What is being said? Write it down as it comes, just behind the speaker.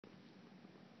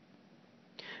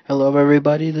Hello,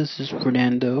 everybody. This is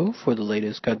Fernando for the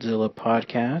latest Godzilla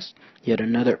podcast. Yet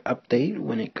another update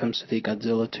when it comes to the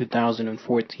Godzilla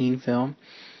 2014 film.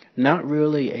 Not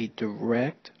really a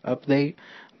direct update,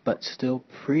 but still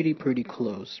pretty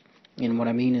close. And what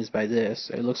I mean is by this,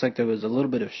 it looks like there was a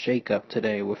little bit of shakeup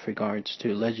today with regards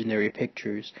to Legendary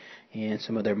Pictures and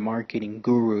some of their marketing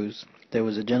gurus. There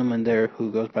was a gentleman there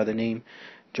who goes by the name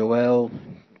Joel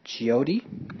Chiodi.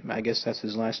 I guess that's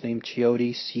his last name,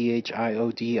 Chiodi,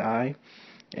 Chiodi,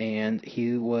 and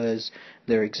he was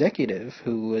their executive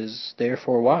who was there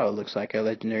for a while, it looks like, at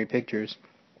Legendary Pictures.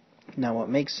 Now, what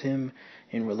makes him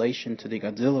in relation to the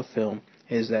Godzilla film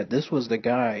is that this was the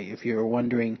guy, if you're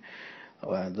wondering,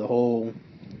 the whole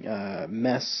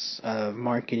mess of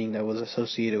marketing that was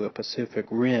associated with Pacific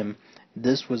Rim,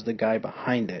 this was the guy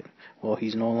behind it. Well,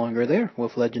 he's no longer there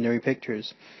with Legendary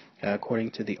Pictures. According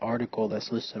to the article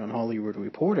that's listed on Hollywood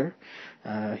Reporter,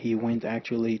 he went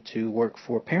actually to work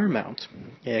for Paramount,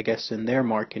 I guess in their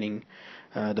marketing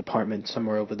department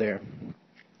somewhere over there.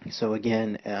 So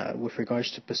again, with regards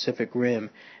to Pacific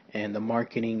Rim and the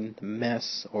marketing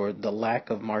mess or the lack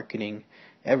of marketing,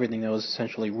 everything that was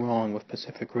essentially wrong with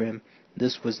Pacific Rim,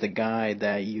 this was the guy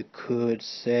that you could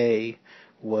say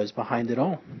was behind it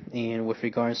all. And with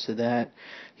regards to that,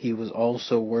 he was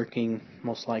also working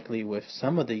most likely with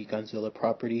some of the Godzilla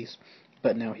properties,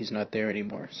 but now he's not there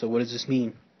anymore. So what does this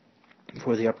mean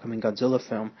for the upcoming Godzilla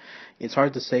film? It's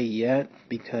hard to say yet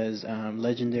because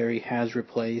Legendary has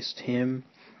replaced him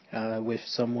with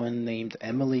someone named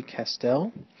Emily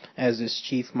Castell as his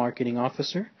chief marketing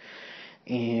officer.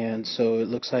 And so it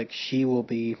looks like she will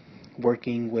be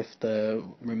working with the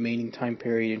remaining time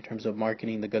period in terms of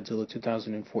marketing the Godzilla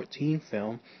 2014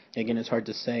 film. Again, it's hard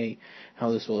to say how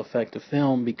this will affect the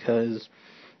film because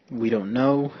we don't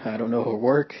know. I don't know her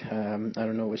work. I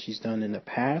don't know what she's done in the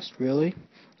past, really,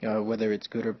 whether it's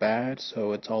good or bad.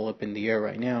 So it's all up in the air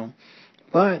right now.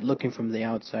 But looking from the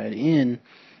outside in,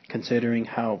 considering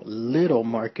how little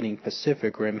marketing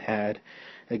Pacific Rim had,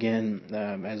 again,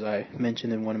 as I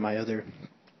mentioned in one of my other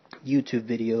YouTube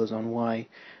videos on why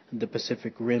the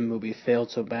Pacific Rim movie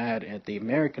failed so bad at the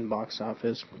American box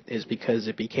office, is because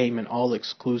it became an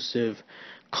all-exclusive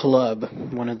club,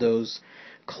 one of those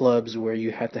clubs where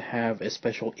you had to have a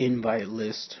special invite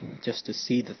list just to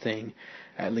see the thing,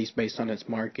 at least based on its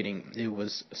marketing. It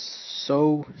was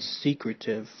so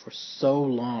secretive for so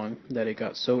long that it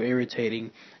got so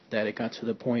irritating that it got to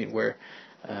the point where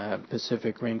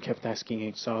Pacific Rim kept asking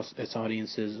its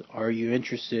audiences, "Are you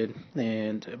interested?"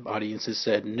 And audiences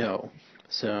said no.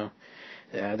 So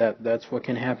that's what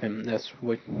can happen. That's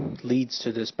what leads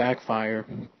to this backfire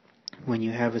when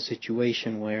you have a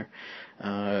situation where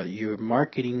you're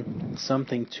marketing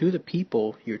something to the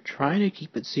people. You're trying to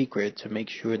keep it secret to make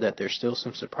sure that there's still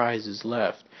some surprises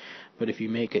left. But if you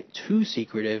make it too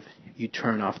secretive, you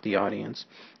turn off the audience.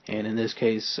 And in this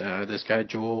case, this guy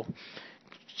Joel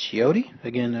Chiodi,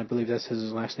 again, I believe that's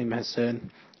his last name, has said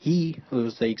he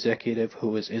was the executive who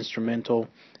was instrumental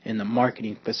in the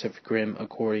marketing Pacific Rim,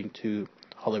 according to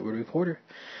Hollywood Reporter.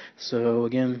 So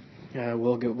again,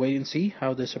 we'll wait and see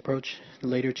how this approach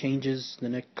later changes the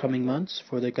next coming months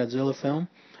for the Godzilla film.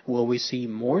 Will we see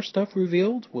more stuff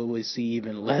revealed? Will we see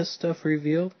even less stuff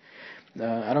revealed?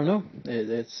 I don't know.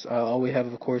 It's all we have,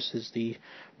 of course, is the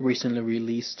recently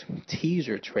released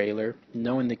teaser trailer.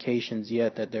 No indications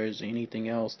yet that there's anything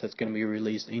else that's going to be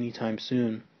released anytime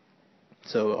soon.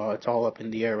 So it's all up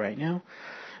in the air right now.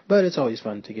 But it's always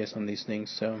fun to guess on these things.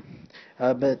 So,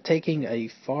 but taking a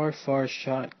far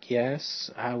shot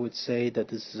guess, I would say that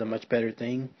this is a much better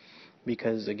thing.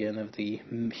 Because, again, of the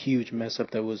huge mess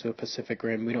up that was with Pacific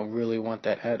Rim, we don't really want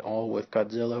that at all with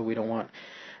Godzilla. We don't want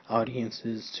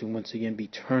audiences to once again be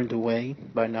turned away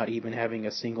by not even having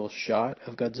a single shot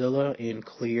of Godzilla in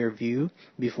clear view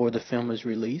before the film is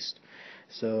released.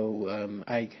 So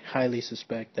I highly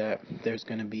suspect that there's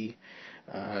going to be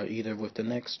either with the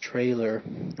next trailer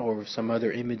or with some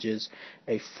other images,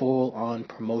 a full-on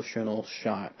promotional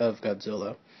shot of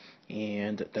Godzilla.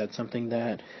 And that's something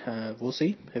that we'll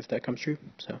see if that comes true.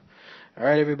 So,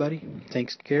 alright, everybody.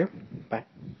 Thanks. Care. Bye.